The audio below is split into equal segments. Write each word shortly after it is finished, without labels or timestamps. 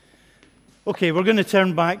Okay, we're going to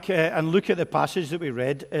turn back and look at the passage that we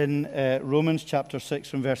read in Romans chapter 6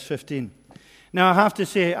 from verse 15. Now, I have to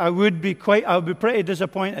say, I'll be pretty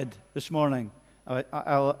disappointed this morning.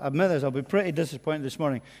 I'll admit this, I'll be pretty disappointed this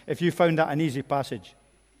morning if you found that an easy passage.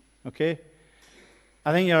 Okay?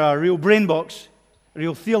 I think you're a real brain box, a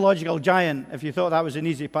real theological giant if you thought that was an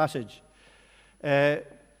easy passage.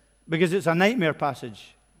 Because it's a nightmare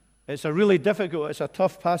passage. It's a really difficult, it's a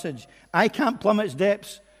tough passage. I can't plumb its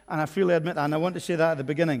depths, and I freely admit that, and I want to say that at the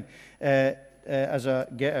beginning as a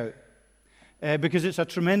get out. Because it's a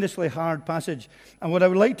tremendously hard passage. And what I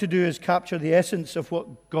would like to do is capture the essence of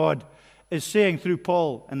what God is saying through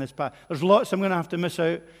Paul in this passage. There's lots I'm going to have to miss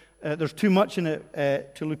out. There's too much in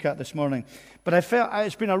it to look at this morning. But I felt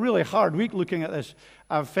it's been a really hard week looking at this.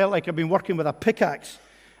 I've felt like I've been working with a pickaxe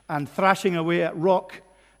and thrashing away at rock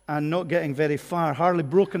and not getting very far, hardly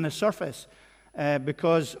broken the surface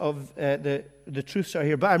because of the truths are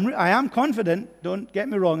here. But I am confident, don't get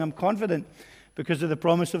me wrong, I'm confident because of the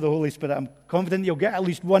promise of the Holy Spirit. I'm confident you'll get at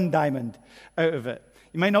least one diamond out of it.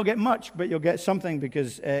 You might not get much, but you'll get something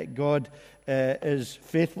because God is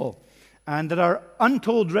faithful. And there are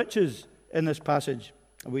untold riches in this passage.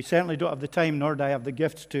 We certainly don't have the time, nor do I have the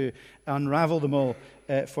gifts to unravel them all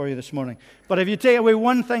for you this morning. But if you take away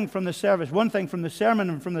one thing from the service, one thing from the sermon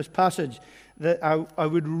and from this passage that I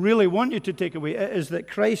would really want you to take away, it is that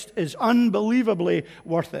Christ is unbelievably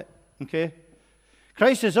worth it. Okay?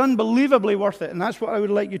 Christ is unbelievably worth it, and that's what I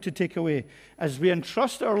would like you to take away as we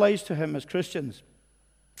entrust our lives to Him as Christians.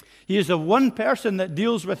 He is the one person that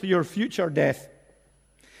deals with your future death.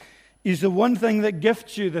 He's the one thing that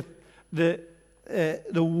gifts you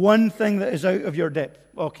the one thing that is out of your depth.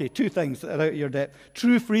 Okay, two things that are out of your depth.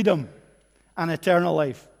 True freedom and eternal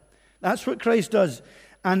life. That's what Christ does.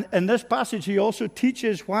 And in this passage, He also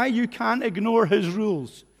teaches why you can't ignore His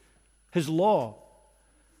rules, His law,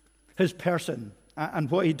 His person,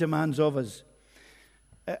 and what He demands of us.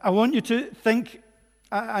 I want you to think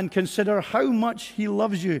and consider how much He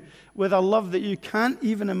loves you with a love that you can't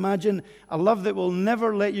even imagine, a love that will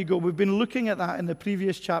never let you go. We've been looking at that in the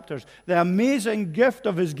previous chapters. The amazing gift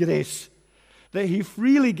of His grace, that He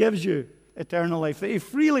freely gives you eternal life, that He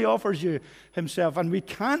freely offers you Himself. And we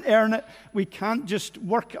can't earn it. We can't just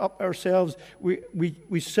work up ourselves.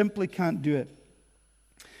 We simply can't do it.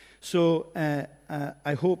 So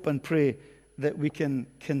I hope and pray that we can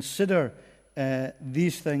consider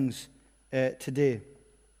these things today.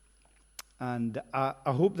 And I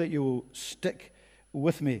hope that you will stick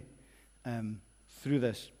with me through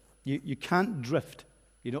this. You can't drift.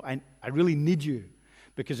 You know, I really need you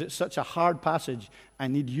because it's such a hard passage. I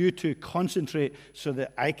need you to concentrate so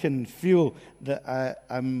that I can feel that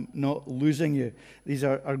I'm not losing you. These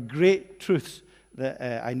are great truths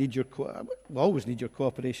that I need your we always need your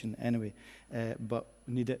cooperation anyway, but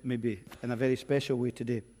need it maybe in a very special way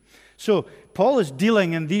today. So, Paul is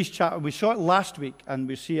dealing in these chapters, we saw it last week, and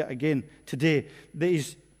we see it again today, that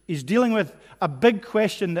he's dealing with a big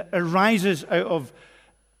question that arises out of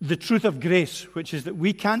the truth of grace, which is that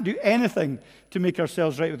we can't do anything to make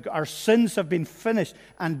ourselves right with God. Our sins have been finished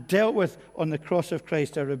and dealt with on the cross of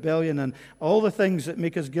Christ. Our rebellion and all the things that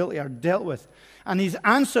make us guilty are dealt with. And he's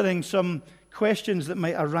answering some questions that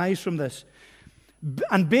might arise from this.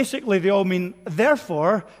 And basically they all mean,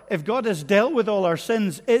 therefore, if God has dealt with all our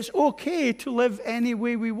sins, it's okay to live any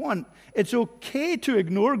way we want. It's okay to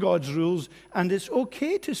ignore God's rules, and it's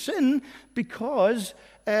okay to sin because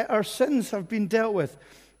our sins have been dealt with.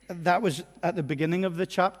 That was at the beginning of the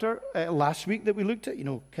chapter last week that we looked at. You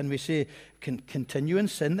know, can we say, can continue in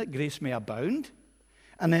sin that grace may abound?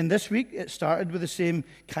 And then this week it started with the same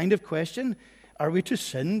kind of question. Are we to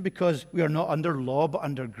sin because we are not under law but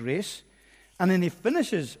under grace? And then he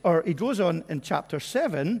goes on in chapter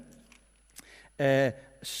 7,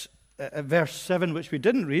 verse 7, which we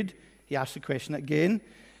didn't read. He asks the question again,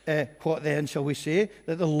 what then shall we say?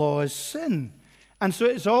 That the law is sin. And so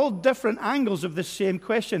it's all different angles of the same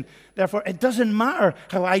question. Therefore, it doesn't matter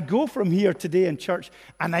how I go from here today in church,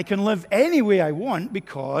 and I can live any way I want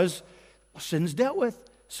because sin's dealt with.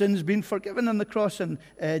 Sin's been forgiven on the cross, and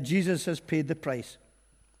Jesus has paid the price.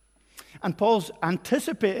 And Paul's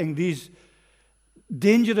anticipating these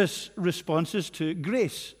dangerous responses to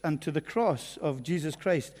grace and to the cross of Jesus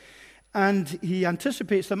Christ. And he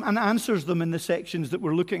anticipates them and answers them in the sections that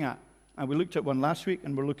we're looking at. And we looked at one last week,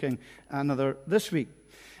 and we're looking at another this week.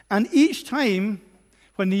 And each time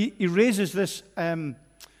when he raises this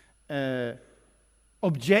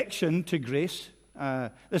objection to grace,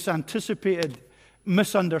 this anticipated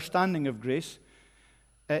misunderstanding of grace,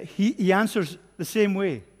 he answers the same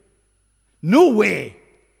way. No way!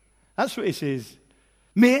 That's what he says.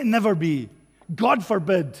 May it never be. God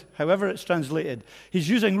forbid, however it's translated. He's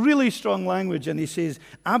using really strong language, and he says,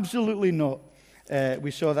 absolutely not.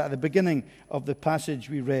 We saw that at the beginning of the passage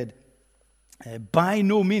we read. By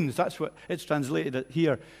no means, that's what it's translated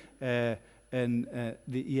here in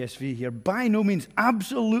the ESV here. By no means,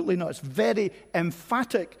 absolutely not. It's very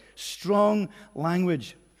emphatic, strong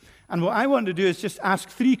language. And what I want to do is just ask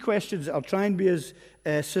 3 questions. I'll try and be as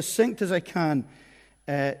succinct as I can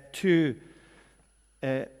to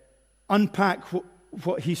unpack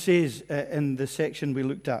what he says in the section we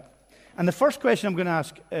looked at. And the first question I'm going to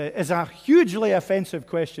ask is a hugely offensive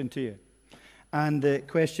question to you. And the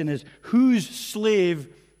question is, whose slave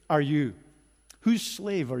are you? Whose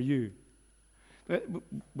slave are you?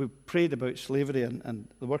 We prayed about slavery and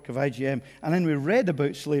the work of IGM, and then we read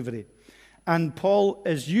about slavery. And Paul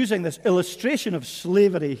is using this illustration of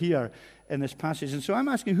slavery here in this passage. And so I'm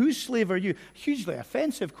asking, whose slave are you? Hugely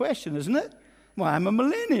offensive question, isn't it? Well, I'm a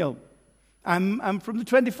millennial. I'm from the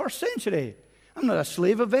 21st century. I'm not a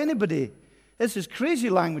slave of anybody. This is crazy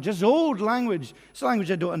language. This is old language. It's language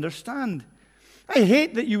I don't understand. I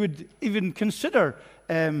hate that you would even consider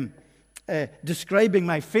describing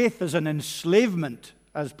my faith as an enslavement,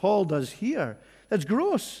 as Paul does here. That's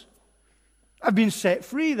gross. I've been set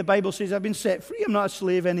free. The Bible says I've been set free. I'm not a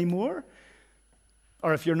slave anymore.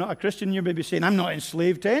 Or if you're not a Christian, you may be saying, I'm not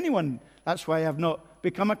enslaved to anyone. That's why I've not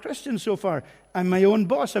become a Christian so far. I'm my own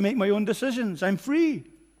boss. I make my own decisions. I'm free.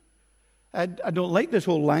 I don't like this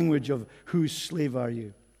whole language of whose slave are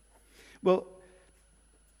you? Well,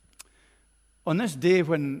 on this day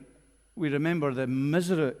when we remember the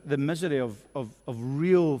misery of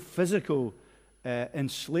real physical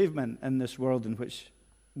enslavement in this world in which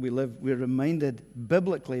we live, we're reminded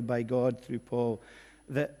biblically by God through Paul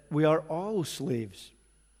that we are all slaves.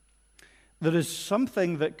 There is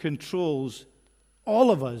something that controls all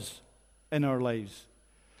of us in our lives.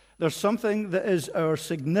 There's something that is our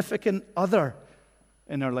significant other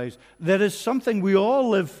in our lives. There is something we all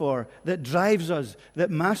live for that drives us,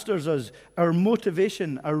 that masters us, our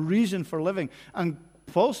motivation, our reason for living. And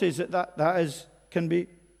Paul says that can be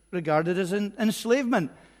regarded as an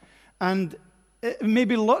enslavement. And it may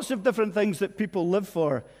be lots of different things that people live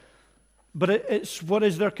for, but it's what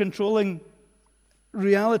is their controlling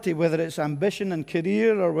reality, whether it's ambition and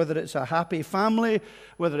career, or whether it's a happy family,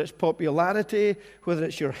 whether it's popularity, whether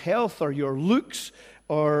it's your health or your looks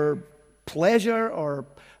or pleasure or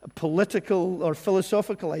political or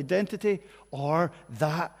philosophical identity, or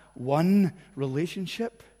that one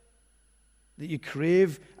relationship that you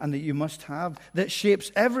crave and that you must have, that shapes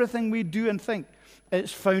everything we do and think.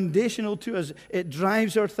 It's foundational to us. It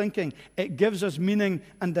drives our thinking. It gives us meaning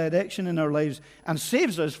and direction in our lives and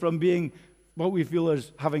saves us from being what we feel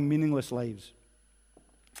is having meaningless lives.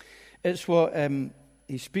 It's what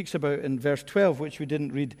he speaks about in verse 12, which we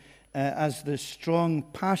didn't read, as the strong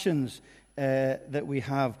passions that we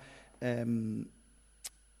have to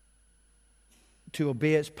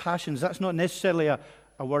obey its passions. That's not necessarily a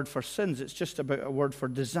word for sins. It's just about a word for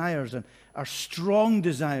desires. And our strong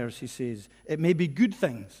desires, he says, it may be good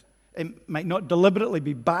things. It might not deliberately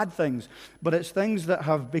be bad things, but it's things that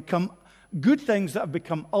have become good things that have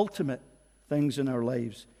become ultimate things in our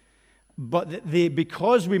lives. But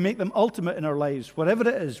because we make them ultimate in our lives, whatever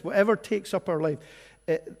it is, whatever takes up our life,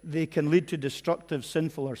 they can lead to destructive,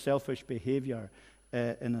 sinful, or selfish behavior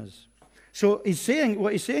in us. So what he's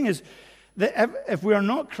saying is that if we are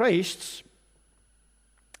not Christ's,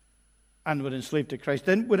 and we're enslaved to Christ,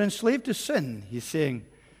 then we're enslaved to sin, he's saying.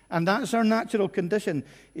 And that's our natural condition.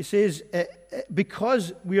 He says,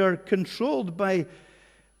 because we are controlled by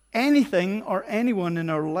anything or anyone in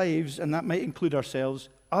our lives, and that might include ourselves,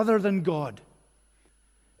 other than God.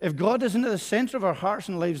 If God isn't at the center of our hearts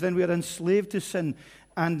and lives, then we are enslaved to sin.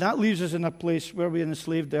 And that leaves us in a place where we are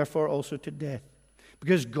enslaved, therefore, also to death.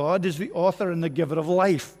 Because God is the author and the giver of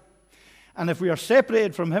life. And if we are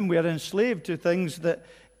separated from him, we are enslaved to things that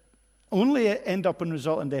only end up and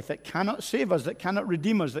result in death, that cannot save us, that cannot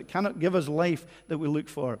redeem us, that cannot give us life that we look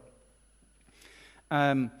for.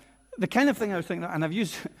 The kind of thing I was thinking, and I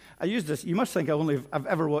used this. You must think I've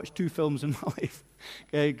ever watched 2 films in my life,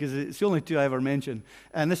 because it's the only 2 I ever mentioned.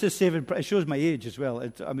 And this is it shows my age as well.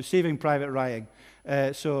 I'm Saving Private Ryan.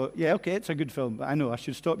 So yeah, okay, it's a good film. But I know I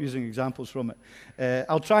should stop using examples from it.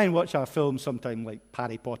 I'll try and watch a film sometime like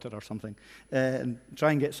Harry Potter or something, and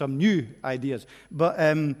try and get some new ideas. But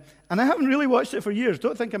and I haven't really watched it for years.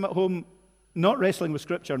 Don't think I'm at home not wrestling with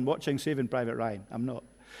Scripture and watching Saving Private Ryan. I'm not.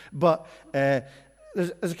 But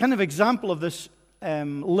there's a kind of example of this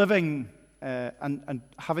living and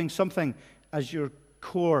having something as your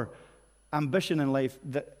core ambition in life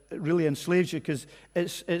that really enslaves you, because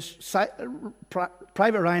it's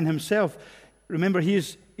Private Ryan himself remember,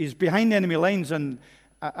 he's behind enemy lines, and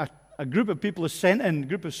a group of people is sent in, a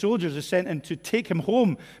group of soldiers is sent in to take him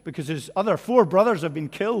home because his other 4 brothers have been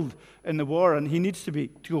killed in the war, and he needs to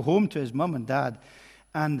go home to his mum and dad.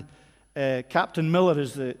 And Captain Miller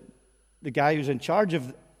is the guy who's in charge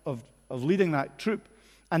of leading that troop,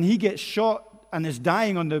 and he gets shot and is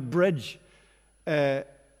dying on the bridge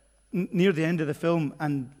near the end of the film,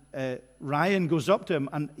 and Ryan goes up to him,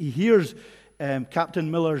 and he hears Captain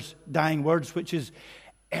Miller's dying words, which is,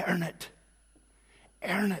 "Earn it.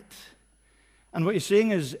 Earn it." And what he's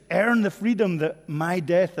saying is, earn the freedom that my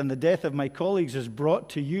death and the death of my colleagues has brought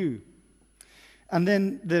to you. And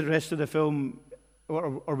then the rest of the film,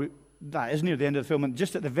 that is near the end of the film, and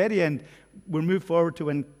just at the very end, we're moved forward to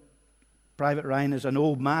when Private Ryan is an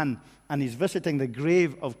old man, and he's visiting the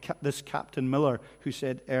grave of this Captain Miller who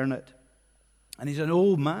said, "Earn it." And he's an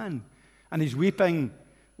old man, and he's weeping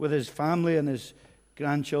with his family and his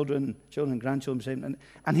grandchildren, children and grandchildren.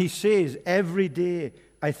 And he says, "Every day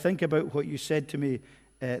I think about what you said to me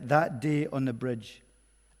that day on the bridge.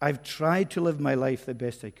 I've tried to live my life the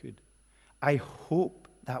best I could. I hope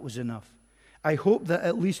that was enough. I hope that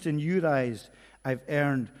at least in your eyes I've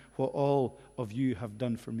earned what all of you have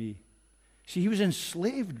done for me." See, he was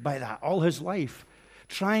enslaved by that all his life,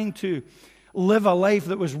 trying to live a life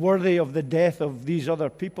that was worthy of the death of these other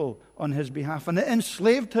people on his behalf. And it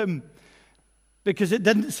enslaved him because it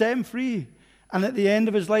didn't set him free. And at the end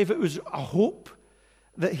of his life, it was a hope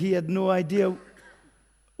that he had no idea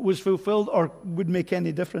was fulfilled or would make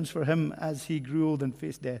any difference for him as he grew old and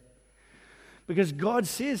faced death. Because God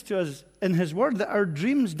says to us in his word that our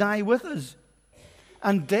dreams die with us.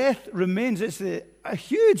 And death remains. It's a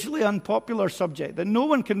hugely unpopular subject that no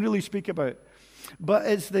one can really speak about. But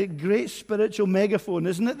it's the great spiritual megaphone,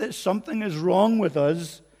 isn't it, that something is wrong with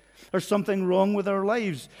us or something wrong with our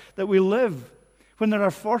lives, that we live. When there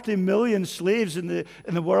are 40 million slaves in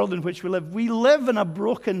the world in which we live in a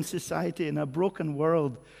broken society, in a broken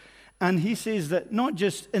world. And he says that not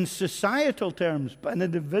just in societal terms, but in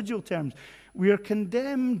individual terms, we are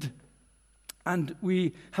condemned. And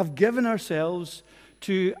we have given ourselves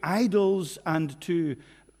to idols and to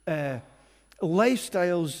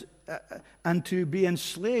lifestyles and to be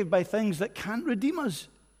enslaved by things that can't redeem us,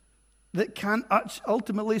 that can't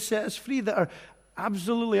ultimately set us free, that are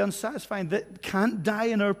absolutely unsatisfying, that can't die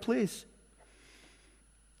in our place.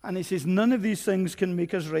 And he says none of these things can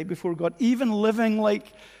make us right before God. Even living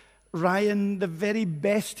like Ryan the very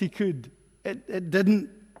best he could, it didn't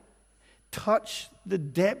touch the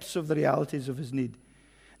depths of the realities of his need.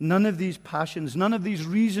 None of these passions, none of these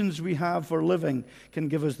reasons we have for living can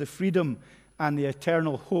give us the freedom and the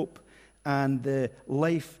eternal hope and the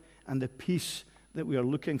life and the peace that we are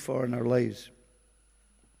looking for in our lives.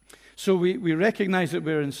 So we recognize that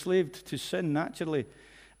we're enslaved to sin naturally.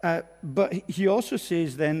 But he also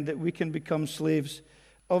says then that we can become slaves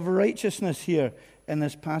of righteousness here in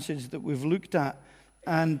this passage that we've looked at.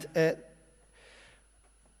 And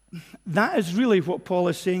that is really what Paul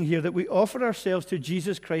is saying here, that we offer ourselves to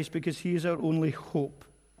Jesus Christ because he is our only hope.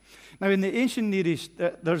 Now, in the ancient Near East,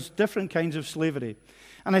 there's different kinds of slavery.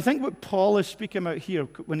 And I think what Paul is speaking about here,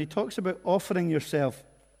 when he talks about offering yourself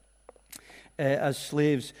as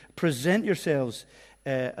slaves, present yourselves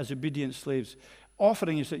as obedient slaves,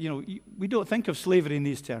 offering yourself, we don't think of slavery in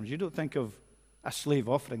these terms. You don't think of a slave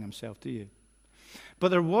offering himself, do you? But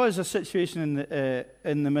there was a situation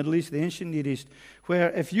in the Middle East, the ancient Near East,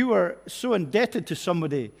 where if you were so indebted to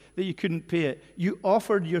somebody that you couldn't pay it, you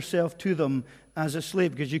offered yourself to them as a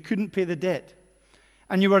slave because you couldn't pay the debt.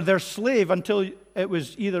 And you were their slave until it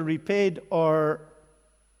was either repaid or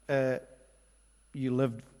you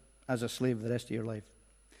lived as a slave the rest of your life.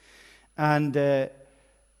 And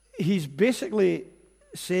he's basically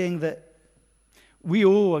saying that we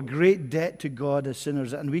owe a great debt to God as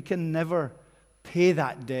sinners, and we can never pay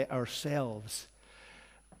that debt ourselves.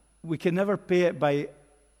 We can never pay it by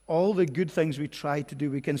all the good things we try to do.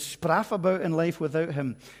 We can spraff about in life without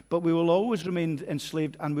him, but we will always remain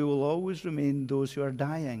enslaved, and we will always remain those who are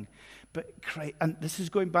dying. But Christ, and this is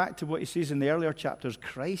going back to what he says in the earlier chapters,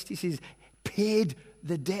 Christ, he says, paid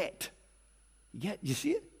the debt. You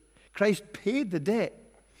see it? Christ paid the debt.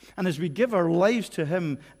 And as we give our lives to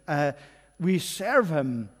him, we serve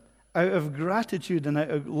him out of gratitude and out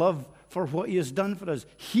of love for what he has done for us.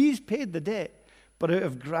 He's paid the debt, but out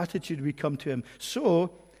of gratitude we come to him.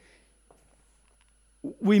 So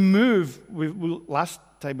we move. Last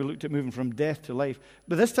time we looked at moving from death to life,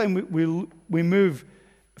 but this time we move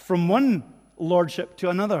from one lordship to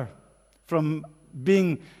another, from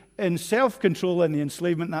being in self-control and the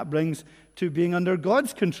enslavement that brings to being under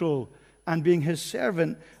God's control and being his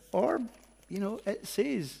servant. Or, it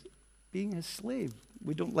says being his slave.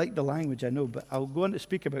 We don't like the language, I know, but I'll go on to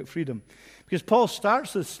speak about freedom. Because Paul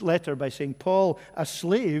starts this letter by saying, Paul, a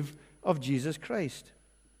slave of Jesus Christ.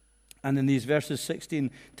 And in these verses 16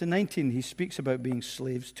 to 19, he speaks about being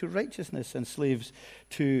slaves to righteousness and slaves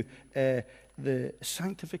to the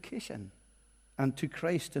sanctification and to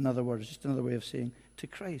Christ, in other words, just another way of saying to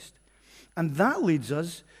Christ. And that leads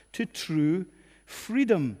us to true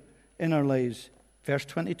freedom in our lives. Verse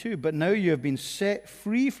 22, but now you have been set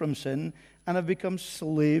free from sin and have become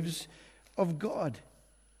slaves of God,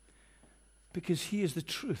 because he is the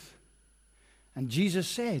truth. And Jesus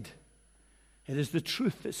said, it is the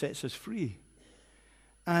truth that sets us free.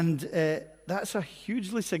 And that's a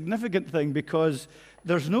hugely significant thing, because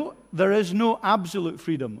there is no absolute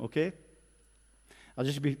freedom, okay? I'll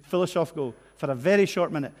just be philosophical for a very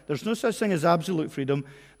short minute. There's no such thing as absolute freedom.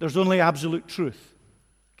 There's only absolute truth,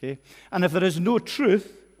 okay? And if there is no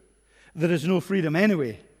truth, there is no freedom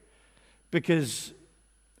anyway. Because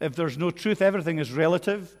if there's no truth, everything is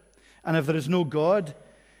relative. And if there is no God,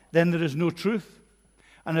 then there is no truth.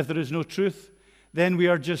 And if there is no truth, then we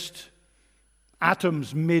are just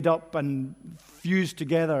atoms made up and fused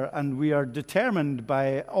together, and we are determined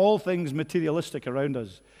by all things materialistic around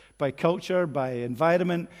us, by culture, by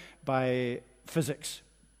environment, by physics.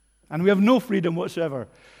 And we have no freedom whatsoever.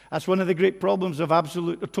 That's one of the great problems of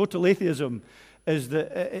absolute or total atheism, is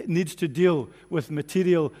that it needs to deal with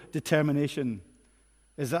material determination.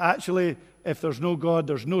 Is that actually, if there's no God,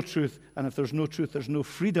 there's no truth, and if there's no truth, there's no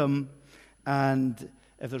freedom, and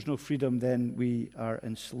if there's no freedom, then we are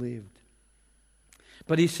enslaved.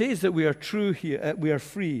 But he says that we are true here, we are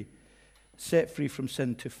free, set free from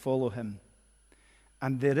sin to follow him.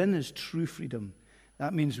 And therein is true freedom.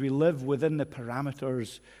 That means we live within the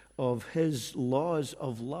parameters of his laws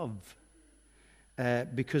of love,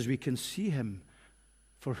 because we can see him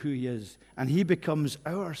for who he is. And he becomes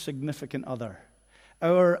our significant other,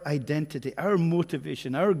 our identity, our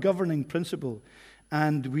motivation, our governing principle.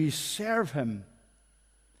 And we serve him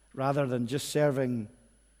rather than just serving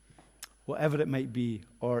whatever it might be,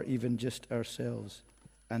 or even just ourselves.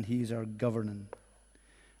 And he's our governor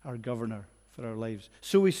for our lives.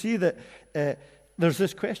 So we see that there's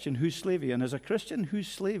this question, whose slave are you? And as a Christian, whose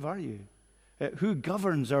slave are you? Who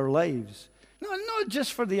governs our lives? No, not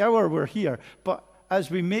just for the hour we're here, but as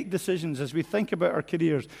we make decisions, as we think about our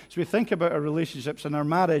careers, as we think about our relationships and our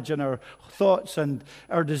marriage and our thoughts and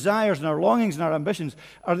our desires and our longings and our ambitions,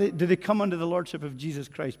 do they come under the lordship of Jesus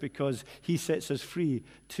Christ, because he sets us free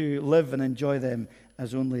to live and enjoy them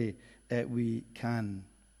as only we can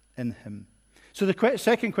in him. So the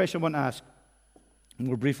second question I want to ask,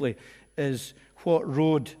 more briefly, is what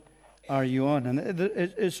road are you on? And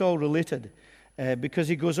it's all related, because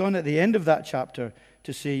he goes on at the end of that chapter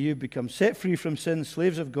to say, you become set free from sin,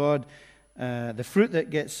 slaves of God, the fruit that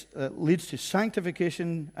leads to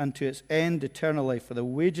sanctification and to its end, eternal life. For the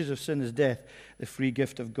wages of sin is death. The free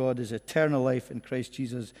gift of God is eternal life in Christ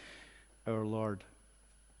Jesus our Lord.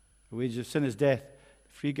 The wages of sin is death.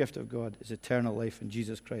 The free gift of God is eternal life in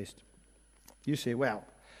Jesus Christ. You say, well,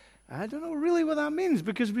 I don't know really what that means,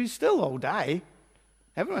 because we still all die.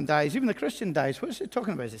 Everyone dies. Even the Christian dies. What's it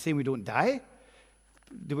talking about? Is it saying we don't die?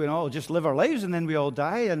 Do we all just live our lives and then we all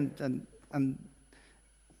die, and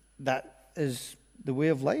that is the way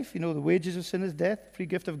of life? You know, the wages of sin is death. The free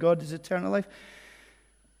gift of God is eternal life.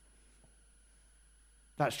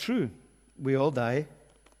 That's true. We all die,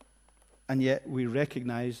 and yet we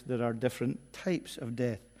recognize there are different types of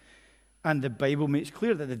death. And the Bible makes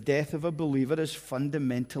clear that the death of a believer is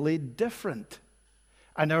fundamentally different.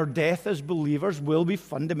 And our death as believers will be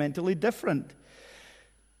fundamentally different.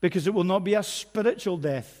 Because it will not be a spiritual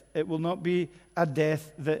death. It will not be a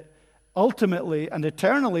death that ultimately and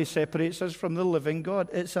eternally separates us from the living God.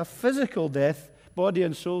 It's a physical death, body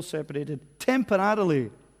and soul separated,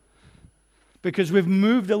 temporarily. Because we've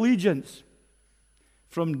moved allegiance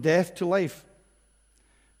from death to life.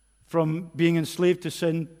 From being enslaved to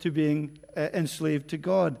sin to being enslaved to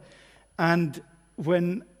God. And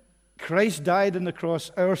when Christ died on the cross,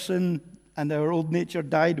 our sin and our old nature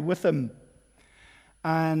died with him.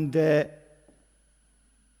 And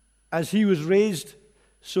as he was raised,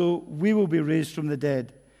 so we will be raised from the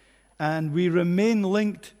dead. And we remain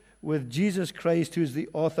linked with Jesus Christ, who is the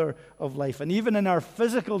author of life. And even in our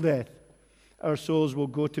physical death, our souls will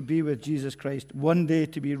go to be with Jesus Christ, one day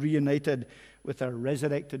to be reunited with our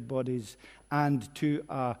resurrected bodies and to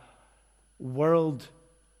a world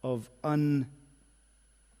of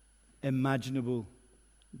unimaginable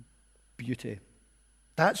beauty.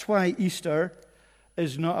 That's why Easter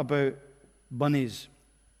is not about bunnies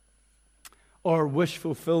or wish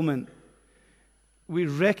fulfillment. we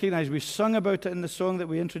recognize, we sung about it in the song that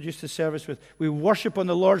we introduced the service with. We worship on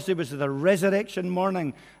the Lord's Day, which is the resurrection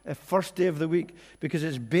morning, the first day of the week, because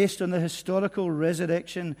it's based on the historical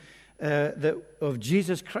resurrection of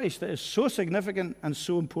Jesus Christ that is so significant and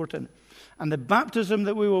so important. And the baptism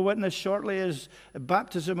that we will witness shortly is the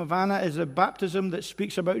baptism of Anna, is a baptism that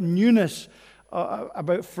speaks about newness,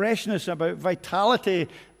 about freshness, about vitality,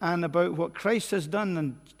 and about what Christ has done,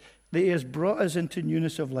 and that he has brought us into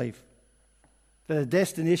newness of life. The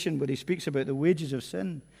destination where he speaks about the wages of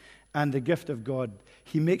sin and the gift of God.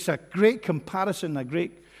 He makes a great comparison, a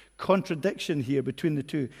great contradiction here between the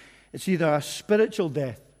two. It's either a spiritual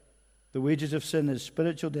death. The wages of sin is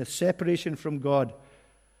spiritual death, separation from God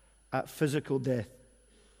at physical death.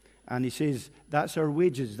 And he says, that's our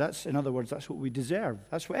wages. That's, in other words, that's what we deserve.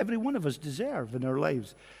 That's what every one of us deserve in our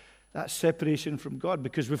lives. That's separation from God,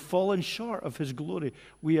 because we've fallen short of his glory.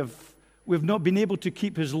 We've not been able to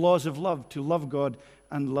keep his laws of love, to love God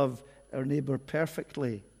and love our neighbor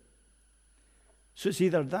perfectly. So it's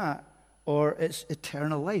either that or it's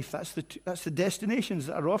eternal life. That's the destinations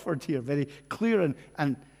that are offered here, very clear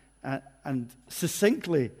and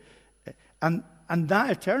succinctly. And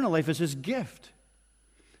that eternal life is his gift.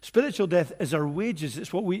 Spiritual death is our wages.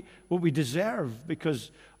 It's what we deserve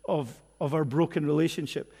because of our broken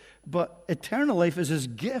relationship. But eternal life is his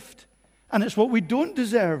gift. And it's what we don't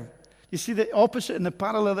deserve. You see the opposite in the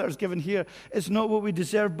parallel that is given here. It's not what we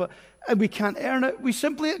deserve, but we can't earn it. We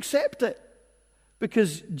simply accept it.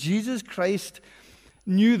 Because Jesus Christ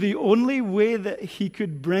knew the only way that he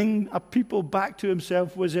could bring a people back to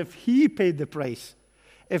himself was if he paid the price.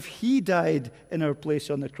 If he died in our place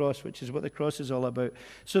on the cross, which is what the cross is all about,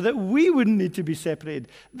 so that we wouldn't need to be separated.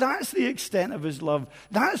 That's the extent of his love.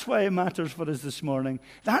 That's why it matters for us this morning.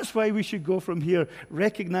 That's why we should go from here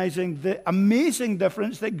recognizing the amazing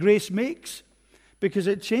difference that grace makes, because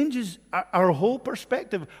it changes our whole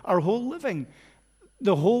perspective, our whole living,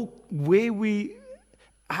 the whole way we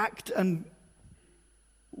act and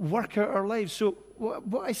work out our lives. So what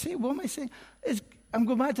am I saying? Is I'm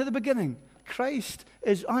going back to the beginning. Christ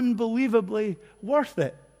is unbelievably worth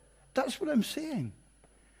it. That's what I'm saying.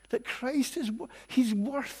 That Christ he's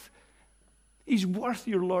worth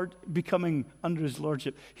your Lord becoming under his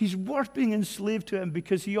lordship. He's worth being enslaved to him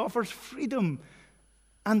because he offers freedom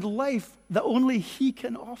and life that only he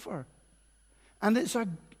can offer. And it's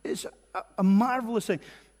a marvelous thing.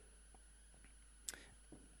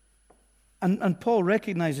 And Paul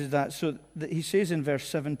recognizes that, so that he says in verse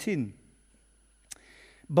 17,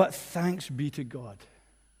 but thanks be to God.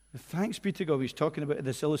 Thanks be to God. He's talking about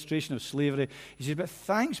this illustration of slavery. He says, but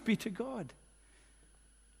thanks be to God.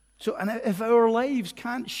 So, and if our lives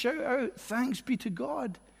can't shout out, thanks be to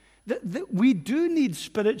God, that we do need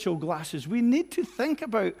spiritual glasses. We need to think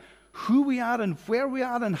about who we are and where we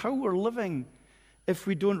are and how we're living if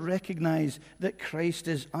we don't recognize that Christ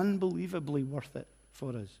is unbelievably worth it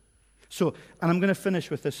for us. So, and I'm going to finish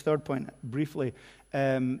with this third point briefly.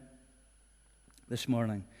 This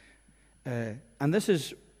morning. And this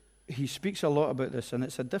is, he speaks a lot about this, and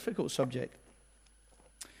it's a difficult subject.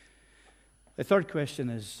 The third question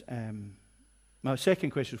is, my second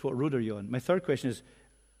question is, what road are you on? My third question is,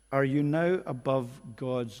 are you now above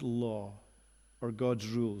God's law or God's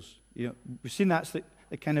rules? You know, we've seen that's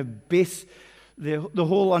the kind of base, the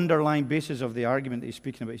whole underlying basis of the argument that he's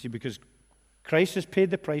speaking about. You see, because Christ has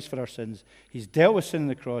paid the price for our sins. He's dealt with sin on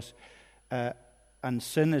the cross. And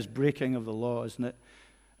sin is breaking of the law, isn't it?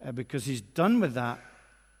 Because he's done with that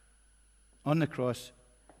on the cross.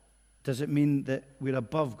 Does it mean that we're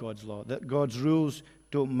above God's law? That God's rules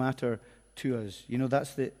don't matter to us? You know,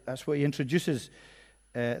 that's what he introduces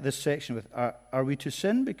this section with. Are we to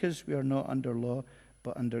sin because we are not under law,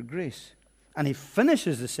 but under grace? And he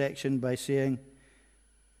finishes the section by saying,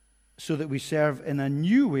 so that we serve in a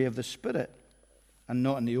new way of the Spirit and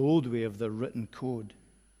not in the old way of the written code.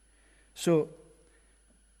 So,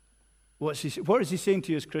 what is he saying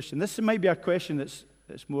to you as Christian? This might be a question that's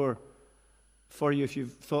more for you if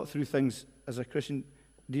you've thought through things as a Christian.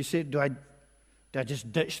 Do you say, do I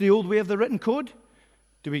just ditch the old way of the written code?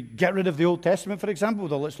 Do we get rid of the Old Testament, for example,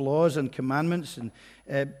 with all its laws and commandments, and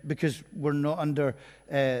because we're not under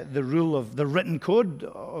the rule of the written code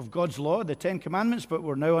of God's law, the Ten Commandments, but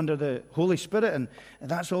we're now under the Holy Spirit, and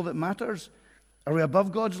that's all that matters? Are we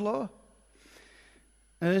above God's law?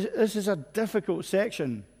 Now, this is a difficult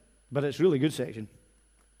section, but it's a really good section.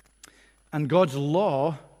 And God's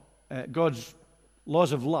law, God's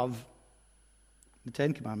laws of love, the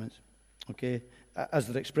Ten Commandments, okay, as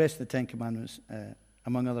they're expressed in the Ten Commandments,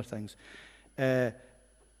 among other things,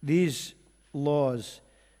 these laws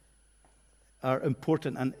are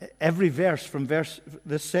important. And every verse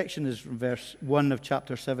this section is from verse 1 of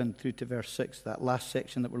chapter 7 through to verse 6, that last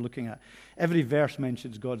section that we're looking at. Every verse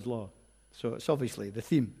mentions God's law. So it's obviously the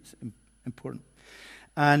theme. It's important.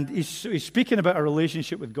 And he's speaking about our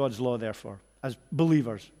relationship with God's law, therefore, as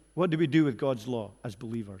believers. What do we do with God's law as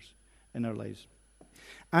believers in our lives?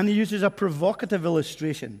 And he uses a provocative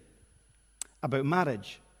illustration about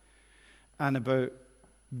marriage and about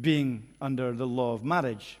being under the law of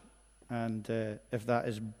marriage. And if that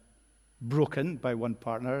is broken by one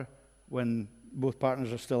partner when both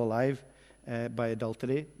partners are still alive by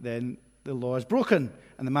adultery, then the law is broken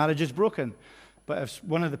and the marriage is broken. But if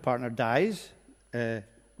one of the partner dies, then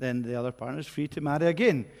the other partner is free to marry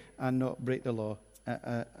again and not break the law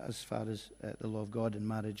as far as the law of God in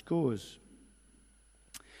marriage goes.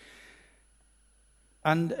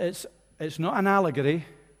 And it's not an allegory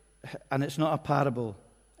and it's not a parable.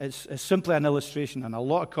 It's simply an illustration, and a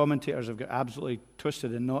lot of commentators have got absolutely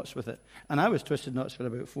twisted in knots with it. And I was twisted in knots for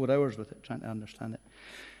about 4 hours with it, trying to understand it.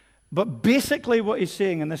 But basically what he's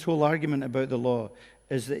saying in this whole argument about the law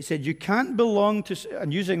is that he said you can't belong to,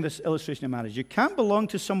 and using this illustration of marriage, you can't belong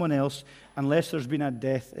to someone else unless there's been a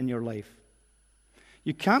death in your life.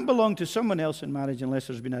 You can't belong to someone else in marriage unless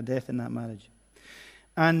there's been a death in that marriage.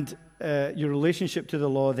 And your relationship to the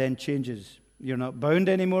law then changes. You're not bound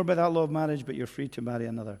anymore by that law of marriage, but you're free to marry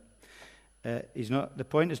another. The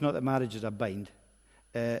point is not that marriage is a bind.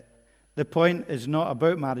 The point is not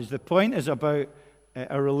about marriage. The point is about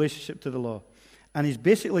our relationship to the law. And he's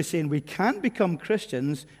basically saying we can't become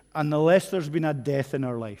Christians unless there's been a death in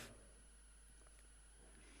our life.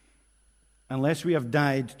 Unless we have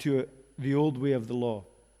died to the old way of the law.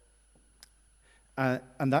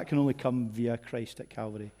 And that can only come via Christ at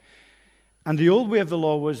Calvary. And the old way of the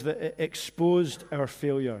law was that it exposed our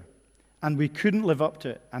failure. And we couldn't live up to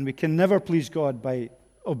it. And we can never please God by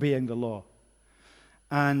obeying the law.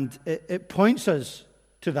 And it points us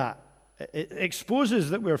to that. It exposes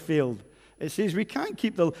that we're failed. It says we can't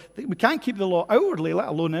keep the law outwardly, let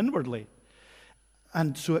alone inwardly.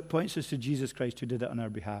 And so it points us to Jesus Christ who did it on our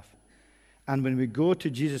behalf. And when we go to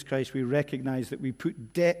Jesus Christ, we recognize that we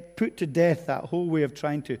put to death that whole way of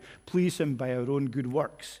trying to please him by our own good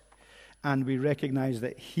works. And we recognize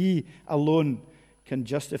that he alone can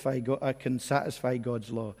can satisfy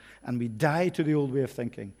God's law. And we die to the old way of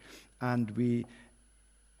thinking. And we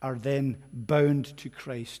are then bound to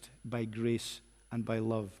Christ by grace and by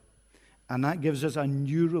love. And that gives us a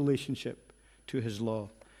new relationship to his law.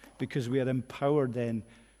 Because we are empowered then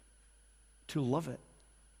to love it.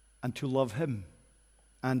 And to love him.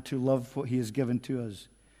 And to love what he has given to us.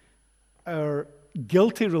 Our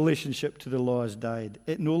guilty relationship to the law has died.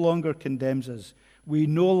 It no longer condemns us. We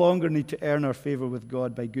no longer need to earn our favor with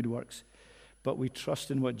God by good works, but we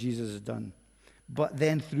trust in what Jesus has done. But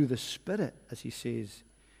then through the Spirit, as he says,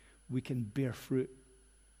 we can bear fruit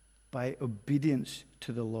by obedience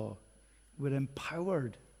to the law. We're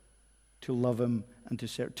empowered to love him and to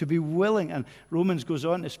serve, to be willing. And Romans goes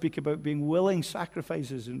on to speak about being willing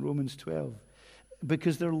sacrifices in Romans 12,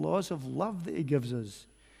 because they're laws of love that he gives us.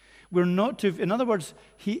 We're not to, in other words,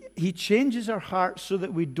 he changes our hearts so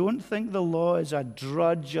that we don't think the law is a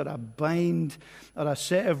drudge or a bind or a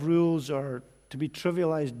set of rules or to be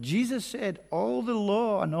trivialized. Jesus said all the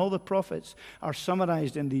law and all the prophets are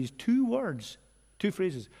summarized in these 2 words, 2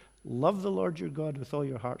 phrases. Love the Lord your God with all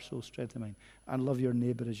your heart, soul, strength, and mind, and love your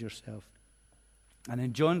neighbor as yourself. And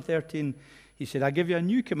in John 13, he said, I give you a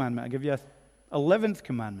new commandment. I give you a 11th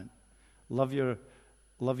commandment. Love your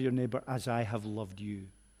neighbor as I have loved you.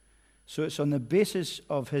 So it's on the basis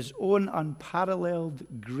of his own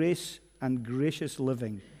unparalleled grace and gracious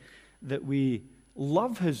living that we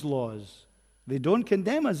love his laws. They don't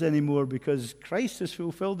condemn us anymore because Christ has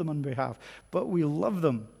fulfilled them on behalf, but we love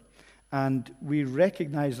them and we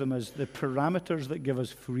recognize them as the parameters that give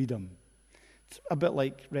us freedom. It's a bit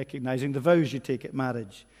like recognizing the vows you take at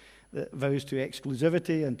marriage, the vows to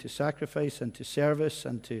exclusivity and to sacrifice and to service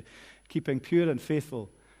and to keeping pure and faithful.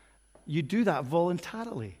 You do that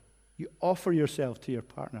voluntarily. You offer yourself to your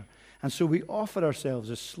partner. And so we offer ourselves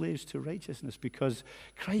as slaves to righteousness because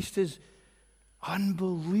Christ is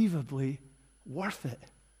unbelievably worth it.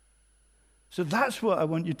 So that's what I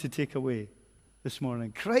want you to take away this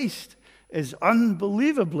morning. Christ is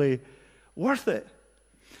unbelievably worth it.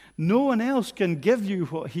 No one else can give you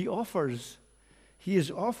what he offers. He is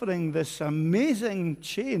offering this amazing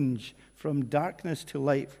change from darkness to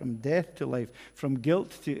light, from death to life, from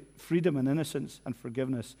guilt to freedom and innocence and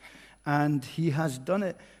forgiveness. And he has done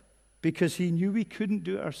it because he knew we couldn't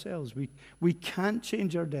do it ourselves. We can't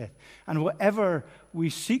change our death. And whatever we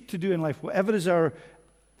seek to do in life, whatever is our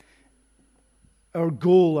our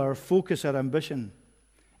goal, our focus, our ambition,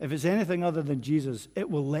 if it's anything other than Jesus, it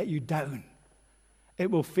will let you down. It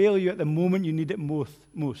will fail you at the moment you need it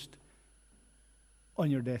most on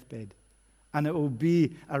your deathbed. And it will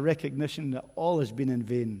be a recognition that all has been in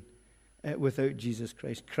vain without Jesus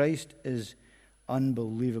Christ. Christ is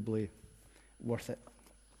unbelievably worth it.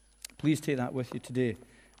 Please take that with you today.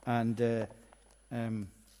 And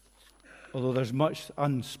although there's much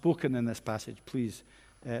unspoken in this passage, please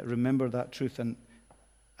remember that truth. And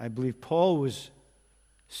I believe Paul was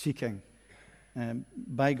seeking,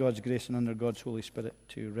 by God's grace and under God's Holy Spirit,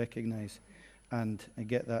 to recognize and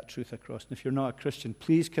get that truth across. And if you're not a Christian,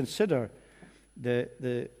 please consider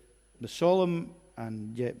the solemn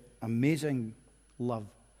and yet amazing love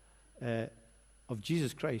of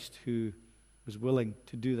Jesus Christ, who was willing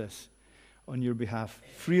to do this on your behalf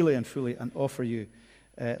freely and fully and offer you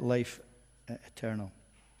life eternal.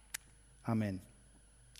 Amen.